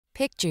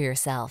Picture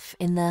yourself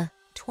in the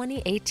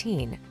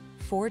 2018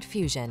 Ford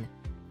Fusion.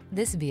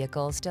 This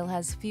vehicle still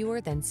has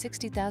fewer than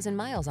 60,000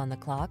 miles on the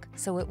clock,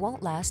 so it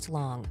won't last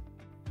long.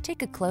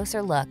 Take a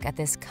closer look at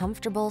this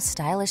comfortable,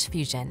 stylish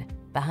Fusion.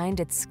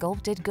 Behind its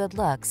sculpted good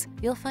looks,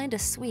 you'll find a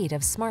suite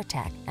of smart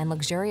tech and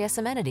luxurious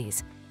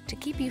amenities to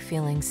keep you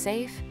feeling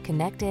safe,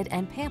 connected,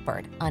 and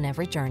pampered on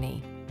every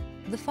journey.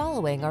 The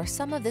following are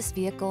some of this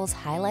vehicle's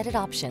highlighted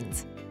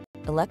options: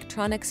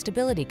 electronic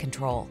stability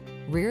control,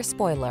 rear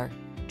spoiler,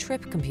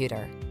 trip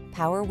computer,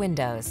 power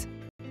windows,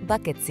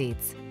 bucket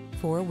seats,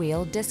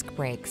 four-wheel disc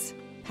brakes,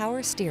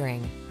 power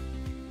steering.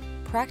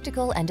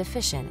 Practical and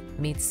efficient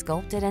meets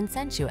sculpted and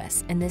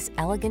sensuous in this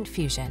elegant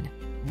Fusion.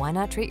 Why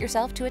not treat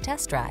yourself to a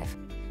test drive?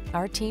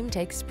 Our team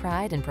takes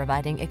pride in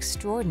providing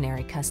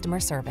extraordinary customer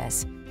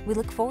service. We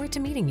look forward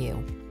to meeting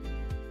you.